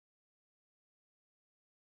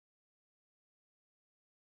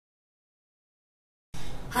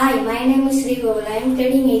Hi, my name is Sri Goval. I am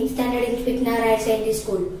studying 8th standard in Spitnar Higher Secondary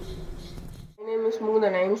School. My name is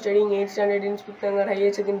Mudan. I am studying 8th standard in Spitnar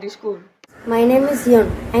Higher Secondary School. My name is Yon.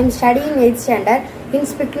 I am studying 8th standard in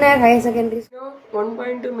Spitnar Higher Secondary School.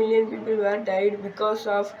 1.2 million people were died because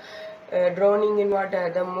of drowning in water.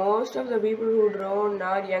 The most of the people who drown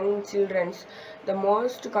are young children. The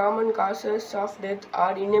most common causes of death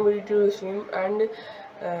are inability to swim and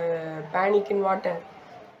panic in water.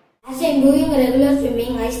 As I am doing regular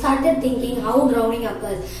swimming, I started thinking how drowning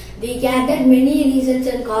occurs. We gathered many reasons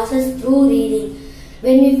and causes through reading.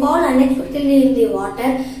 When we fall unexpectedly in the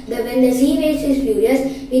water, when the sea waves is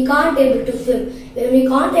furious, we can't able to swim. When we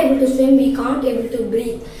can't able to swim, we can't able to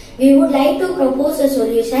breathe. We would like to propose a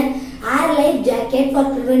solution, air life jacket for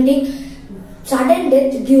preventing sudden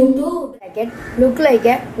death due to Jacket look like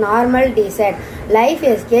a normal t-shirt. Life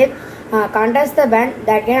escape contest the band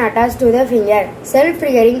that can attach to the finger.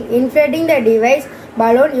 Self-triggering, inflating the device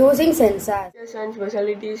balloon using sensor. Features and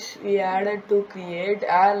specialties we added to create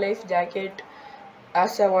Air Life Jacket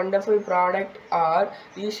as a wonderful product are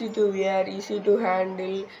easy to wear, easy to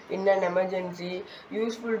handle in an emergency,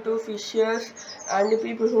 useful to fishers and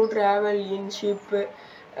people who travel in ship,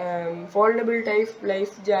 foldable type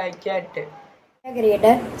life jacket.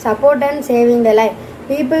 Creator, support and saving the life.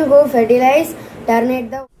 People who fertilize,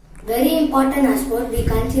 terminate the very important aspect we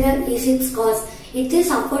consider is its cost. It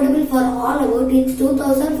is affordable for all about it's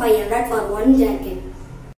 2,500 for one jacket.